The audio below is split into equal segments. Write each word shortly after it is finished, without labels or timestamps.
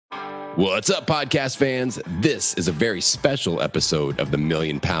What's up, podcast fans? This is a very special episode of the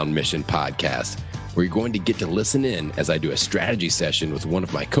Million Pound Mission podcast, where you're going to get to listen in as I do a strategy session with one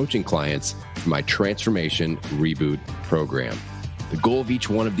of my coaching clients for my Transformation ReBoot program. The goal of each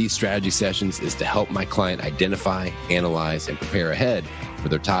one of these strategy sessions is to help my client identify, analyze, and prepare ahead for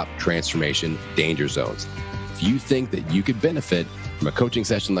their top transformation danger zones. If you think that you could benefit from a coaching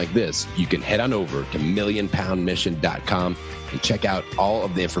session like this, you can head on over to millionpoundmission.com and check out all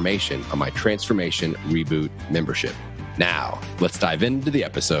of the information on my Transformation ReBoot membership. Now, let's dive into the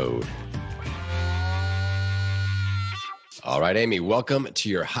episode. All right, Amy, welcome to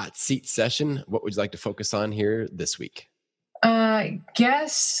your hot seat session. What would you like to focus on here this week? A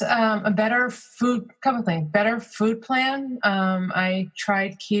better food, couple things, better food plan. I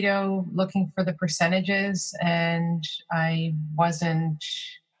tried keto looking for the percentages, and I was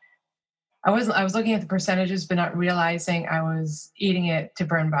looking at the percentages, but not realizing I was eating it to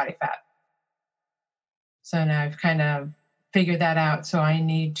burn body fat. So now I've kind of figured that out. So I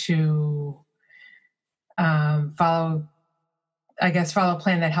need to follow a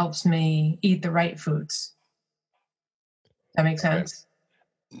plan that helps me eat the right foods. That makes sense?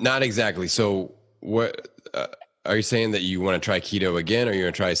 Right. Not exactly. So what are you saying, that you want to try keto again, or you're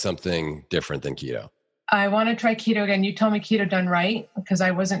going to try something different than keto? I want to try keto again. You told me keto done right, because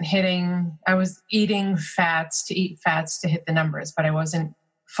I was eating fats to eat fats to hit the numbers, but I wasn't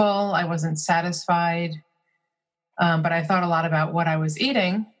full. I wasn't satisfied. But I thought a lot about what I was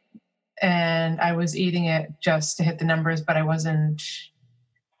eating, and I was eating it just to hit the numbers, but I was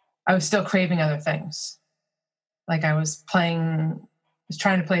still craving other things. Like I was trying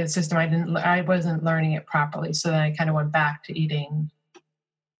to play the system. I wasn't learning it properly. So then I kind of went back to eating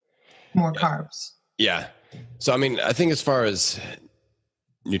more carbs. Yeah. So, I mean, I think as far as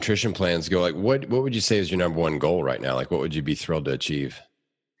nutrition plans go, like what would you say is your number one goal right now? Like what would you be thrilled to achieve?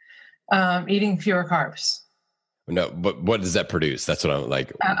 Eating fewer carbs. No, but what does that produce? That's what I'm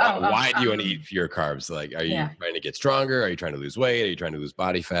like. Why do you want to eat fewer carbs? Like, are you trying to get stronger? Are you trying to lose weight? Are you trying to lose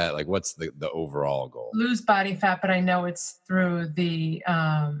body fat? Like, what's the overall goal? Lose body fat, but I know it's through the,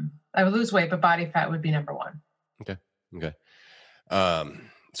 I would lose weight, but body fat would be number one. Okay.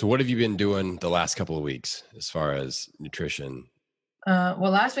 So what have you been doing the last couple of weeks as far as nutrition? Well,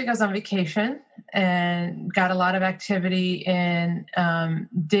 last week I was on vacation and got a lot of activity and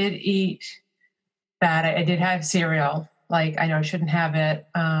did eat bad. I did have cereal. Like, I know I shouldn't have it.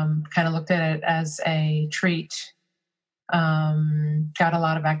 Kind of looked at it as a treat. Got a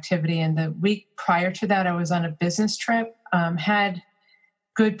lot of activity. And the week prior to that, I was on a business trip, had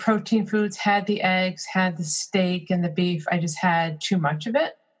good protein foods, had the eggs, had the steak and the beef. I just had too much of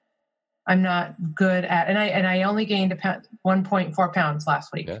it. I'm not good at, and I only gained 1.4 pounds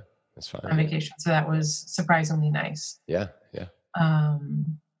last week. Yeah, that's fine. On vacation. So that was surprisingly nice. Yeah.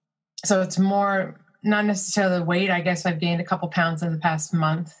 So it's more, not necessarily the weight. I guess I've gained a couple pounds in the past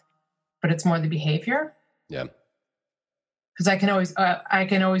month, but it's more the behavior. Yeah. Because I can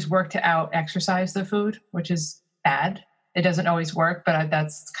always work to out exercise the food, which is bad. It doesn't always work, but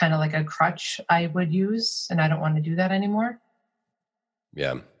that's kind of like a crutch I would use, and I don't want to do that anymore.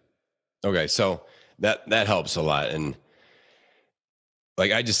 Yeah. Okay. So that helps a lot. And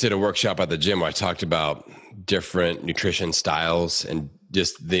like, I just did a workshop at the gym where I talked about different nutrition styles and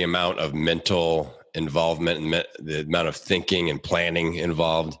just the amount of mental involvement and the amount of thinking and planning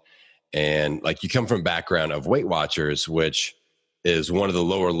involved. And like, you come from a background of Weight Watchers, which is one of the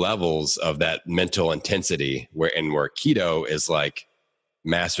lower levels of that mental intensity, where keto is like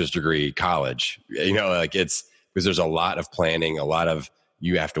master's degree college, like it's because there's a lot of planning, a lot of,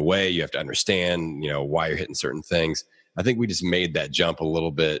 you have to weigh, you have to understand, why you're hitting certain things. I think we just made that jump a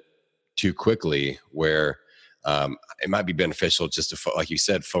little bit too quickly, where it might be beneficial just to, like you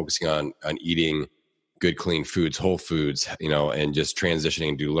said, focusing on eating good, clean foods, whole foods, and just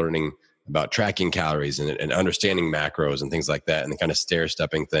transitioning to learning about tracking calories and understanding macros and things like that, and kind of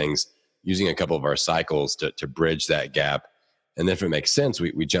stair-stepping things, using a couple of our cycles to bridge that gap. And then if it makes sense,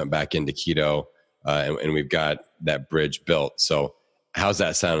 we jump back into keto, and we've got that bridge built. So how's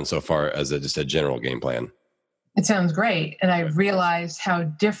that sounding so far as just a general game plan? It sounds great. And I realized how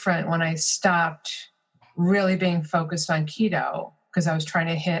different when I stopped really being focused on keto, because I was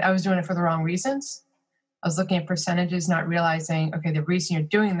doing it for the wrong reasons. I was looking at percentages, not realizing, okay, the reason you're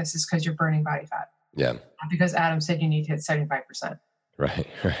doing this is because you're burning body fat. Yeah. Not because Adam said you need to hit 75%. Right.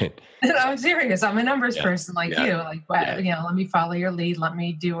 And I'm serious. I'm a numbers person like you. Like, let me follow your lead. Let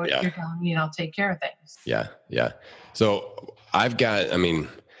me do what you're telling me, and I'll take care of things. Yeah. So I'd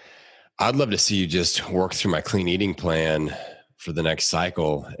love to see you just work through my clean eating plan for the next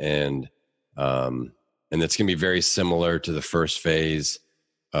cycle. And it's going to be very similar to the first phase.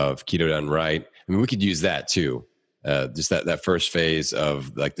 of keto done right. I mean, we could use that too. Just that first phase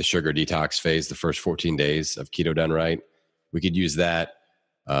of like the sugar detox phase, the first 14 days of keto done right. We could use that,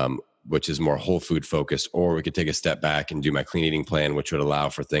 which is more whole food focused, or we could take a step back and do my clean eating plan, which would allow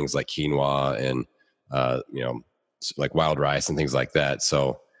for things like quinoa and, like wild rice and things like that.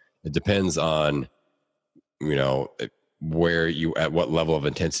 So it depends on, where you, at what level of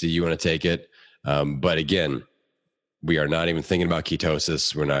intensity you want to take it. But again, we are not even thinking about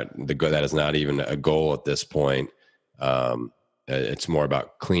ketosis. That is not even a goal at this point. It's more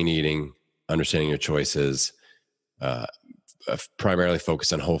about clean eating, understanding your choices, primarily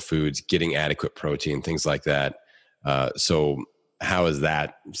focused on whole foods, getting adequate protein, things like that. So how is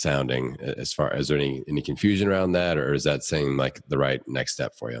that sounding as far as, there any confusion around that, or is that saying like the right next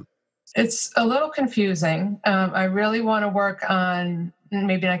step for you? It's a little confusing. I really want to work on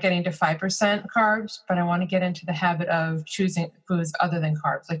maybe not getting to 5% carbs, but I want to get into the habit of choosing foods other than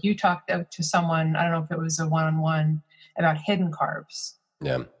carbs. Like you talked to someone, I don't know if it was a one-on-one, about hidden carbs.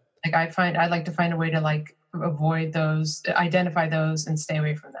 Yeah. Like I'd like to find a way to like avoid those, identify those and stay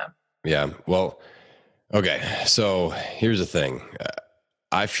away from them. Yeah. Well, okay. So here's the thing.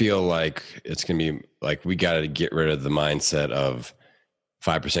 I feel like it's going to be like, we got to get rid of the mindset of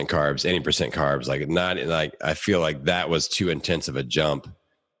 5% carbs, any percent carbs. Like, not like, I feel like that was too intense of a jump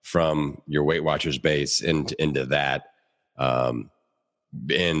from your Weight Watchers base into that.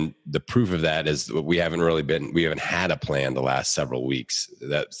 And the proof of that is we haven't had a plan the last several weeks.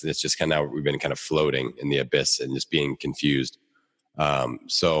 It's just kind of, we've been kind of floating in the abyss and just being confused.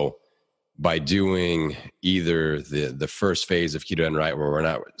 So by doing either the first phase of keto done right, where we're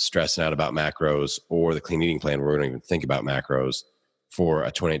not stressing out about macros, or the clean eating plan where we don't even think about macros for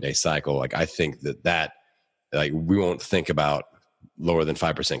a 28-day cycle, like I think that like we won't think about lower than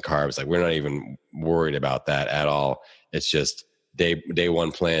 5% carbs. Like we're not even worried about that at all. It's just day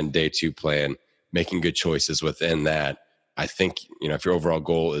one plan, day two plan, making good choices within that. I think, if your overall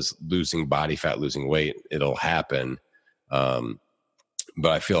goal is losing body fat, losing weight, it'll happen.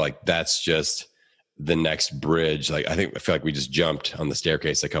 But I feel like that's just the next bridge. Like I feel like we just jumped on the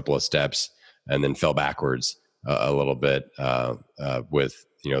staircase a couple of steps and then fell backwards a little bit with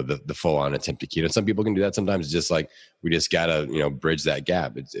the full on attempt to keto. Some people can do that. Sometimes it's just like we just gotta bridge that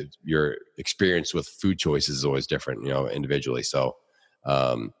gap. It's your experience with food choices is always different individually. So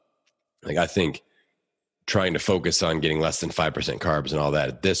like I think trying to focus on getting less than 5% carbs and all that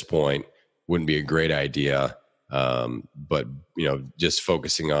at this point wouldn't be a great idea. But just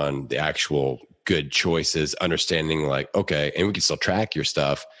focusing on the actual good choices, understanding like, okay, and we can still track your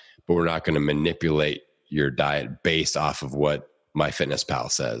stuff, but we're not going to manipulate your diet based off of what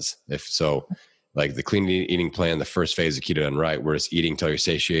MyFitnessPal says. If so, like the clean eating plan, the first phase of keto done right, we're just eating till you're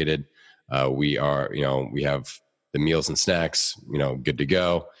satiated. We have the meals and snacks, good to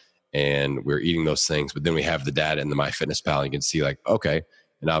go. And we're eating those things, but then we have the data in the MyFitnessPal. You can see like, okay,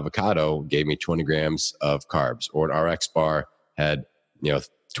 an avocado gave me 20 grams of carbs, or an RX bar had,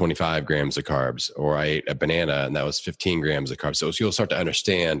 25 grams of carbs, or I ate a banana and that was 15 grams of carbs. So you'll start to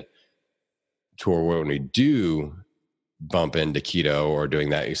understand to where when we do bump into keto or doing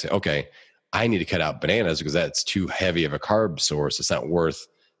that, you say, okay, I need to cut out bananas because that's too heavy of a carb source. It's not worth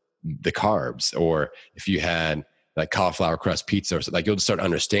the carbs. Or if you had like cauliflower crust pizza or something, like you'll just start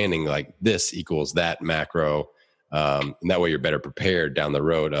understanding like this equals that macro. And that way you're better prepared down the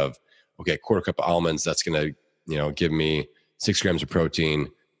road of, okay, a quarter cup of almonds, that's going to, give me 6 grams of protein,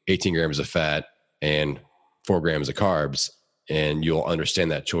 18 grams of fat, and 4 grams of carbs. And you'll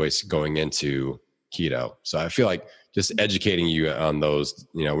understand that choice going into keto. So I feel like just educating you on those,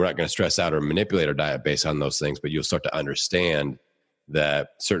 we're not going to stress out or manipulate our diet based on those things, but you'll start to understand that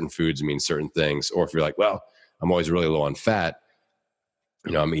certain foods mean certain things. Or if you're like, well, I'm always really low on fat,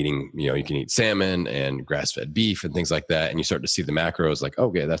 I'm eating, you can eat salmon and grass-fed beef and things like that. And you start to see the macros like,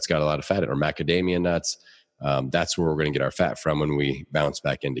 okay, that's got a lot of fat, or macadamia nuts. That's where we're going to get our fat from when we bounce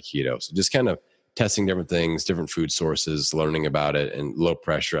back into keto. So just kind of testing different things, different food sources, learning about it, and low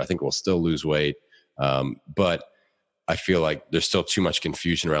pressure. I think we'll still lose weight. But I feel like there's still too much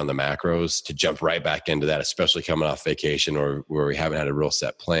confusion around the macros to jump right back into that, especially coming off vacation or where we haven't had a real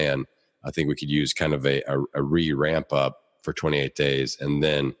set plan. I think we could use kind of a re-ramp up for 28 days and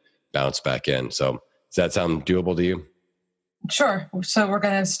then bounce back in. So does that sound doable to you? Sure. So we're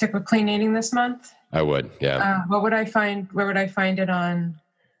going to stick with clean eating this month? I would, yeah. Where would I find it on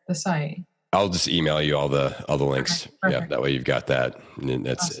the site? I'll just email you all the links. Okay, yeah, that way you've got that, and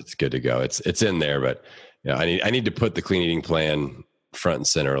it's good to go. It's in there, but I need to put the clean eating plan front and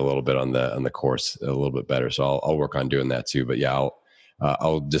center a little bit on the course a little bit better. So I'll work on doing that too. But yeah,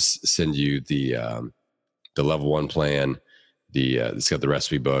 I'll just send you the level 1 plan, it's got the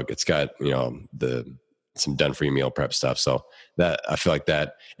recipe book. It's got, some done for you meal prep stuff. So that I feel like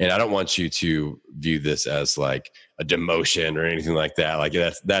that, and I don't want you to view this as like a demotion or anything like that. Like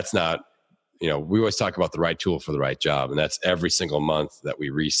that's not, we always talk about the right tool for the right job. And that's every single month that we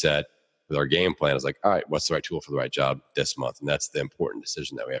reset with our game plan is like, all right, what's the right tool for the right job this month? And that's the important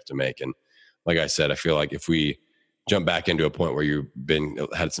decision that we have to make. And like I said, I feel like if we jump back into a point where you've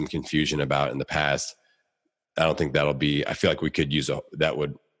had some confusion about in the past, I don't think I feel like we could that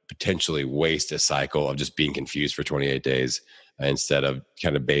would potentially waste a cycle of just being confused for 28 days instead of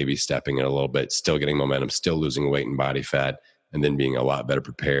kind of baby stepping it a little bit, still getting momentum, still losing weight and body fat, and then being a lot better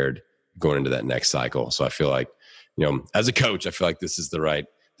prepared going into that next cycle. So I feel like, as a coach, I feel like this is the right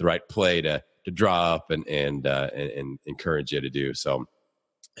play to draw up and encourage you to do. So,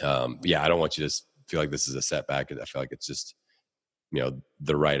 I don't want you to feel like this is a setback. I feel like it's just,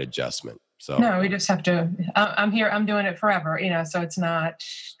 the right adjustment. So no, we just have to, I'm here, I'm doing it forever, so it's not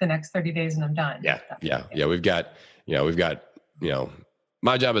the next 30 days and I'm done. Yeah. We've got,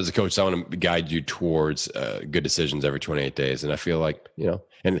 my job as a coach, I want to guide you towards good decisions every 28 days. And I feel like,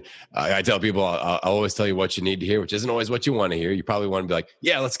 and I tell people, I'll always tell you what you need to hear, which isn't always what you want to hear. You probably want to be like,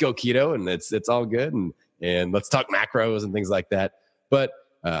 yeah, let's go keto and it's all good. And let's talk macros and things like that. But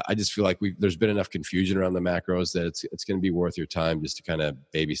I just feel like there's been enough confusion around the macros that it's going to be worth your time just to kind of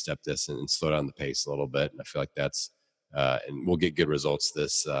baby step this and slow down the pace a little bit. And I feel like that's, and we'll get good results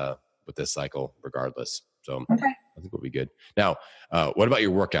with this cycle regardless. So okay. I think we'll be good. Now, what about your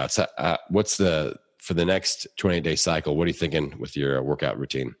workouts? What's for the next 28-day cycle? What are you thinking with your workout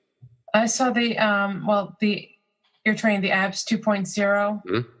routine? I saw you're training the abs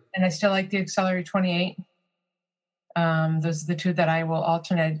 2.0 and I still like the Accelerate 28. Those are the two that I will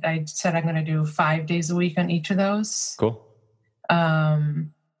alternate. I said I'm going to do 5 days a week on each of those. Cool.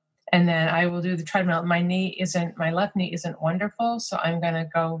 And then I will do the treadmill. My left knee isn't wonderful. So I'm going to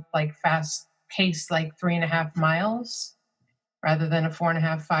go like fast pace, like 3.5 miles rather than a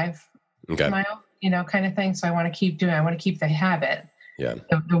 4.5, 5 mile, kind of thing. So I want to keep the habit. Yeah.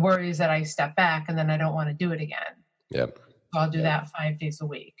 The worry is that I step back and then I don't want to do it again. Yep. So I'll do that 5 days a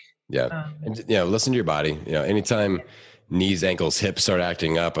week. Yeah. And listen to your body. Anytime knees, ankles, hips start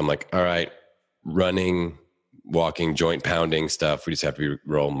acting up, I'm like, all right, running, walking, joint pounding stuff, we just have to be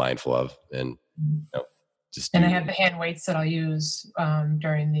real mindful of. And I have the hand weights that I'll use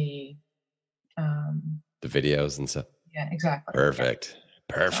during the videos and stuff. Yeah, exactly. Perfect. So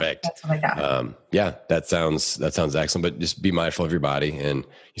that's what I got. That sounds excellent. But just be mindful of your body. And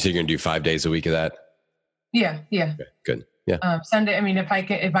you said you're going to do 5 days a week of that? Yeah. Okay, good. Yeah. Sunday. I mean, if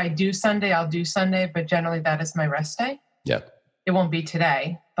I do Sunday, I'll do Sunday, but generally that is my rest day. Yeah. It won't be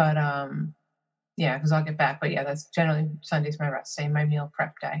today, but because I'll get back. But yeah, that's generally Sunday's my rest day, my meal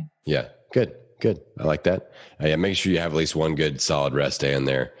prep day. Yeah. Good. I like that. Make sure you have at least one good solid rest day in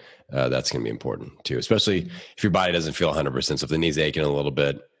there. That's going to be important too, especially if your body doesn't feel 100%. So if the knee's aching a little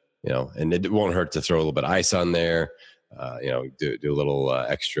bit, and it won't hurt to throw a little bit of ice on there, do a little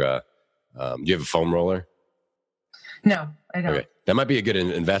extra. Do you have a foam roller? No, I don't. Okay. That might be a good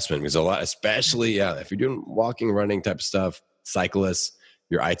investment because especially if you're doing walking, running type of stuff, cyclists,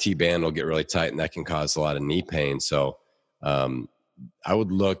 your IT band will get really tight and that can cause a lot of knee pain. So I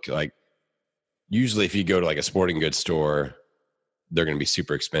would look like, usually if you go to like a sporting goods store, they're going to be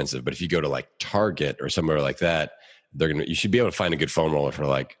super expensive. But if you go to like Target or somewhere like that, you should be able to find a good foam roller for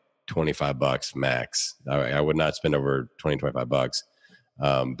like $25 max. I would not spend over $25.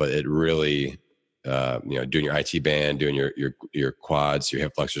 But it really, doing your IT band, doing your quads, your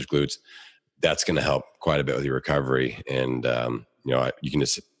hip flexors, glutes, that's going to help quite a bit with your recovery. And, you can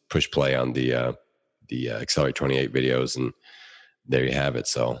just push play on the Accelerate 28 videos and there you have it.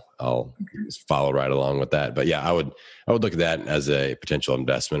 So I'll just follow right along with that. But yeah, I would look at that as a potential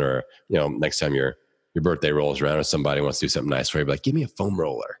investment, or, next time your birthday rolls around or somebody wants to do something nice for you, be like, give me a foam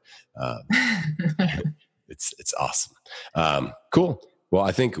roller. It's awesome. Cool. Well,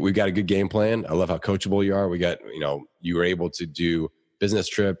 I think we've got a good game plan. I love how coachable you are. We got, you were able to do business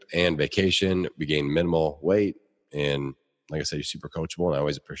trip and vacation. We gained minimal weight. And like I said, you're super coachable and I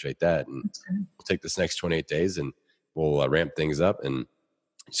always appreciate that. And we'll take this next 28 days and we'll ramp things up and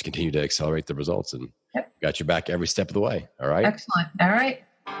just continue to accelerate the results, and got your back every step of the way. All right. Excellent. All right.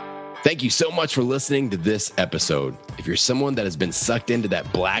 Thank you so much for listening to this episode. If you're someone that has been sucked into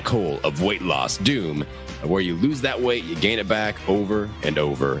that black hole of weight loss doom, where you lose that weight, you gain it back over and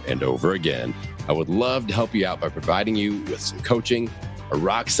over and over again, I would love to help you out by providing you with some coaching, a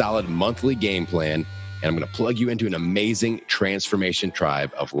rock solid monthly game plan, and I'm going to plug you into an amazing transformation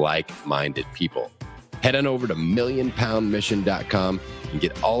tribe of like-minded people. Head on over to millionpoundmission.com and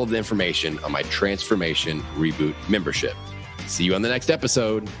get all of the information on my Transformation ReBoot membership. See you on the next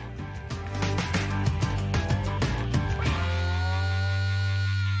episode.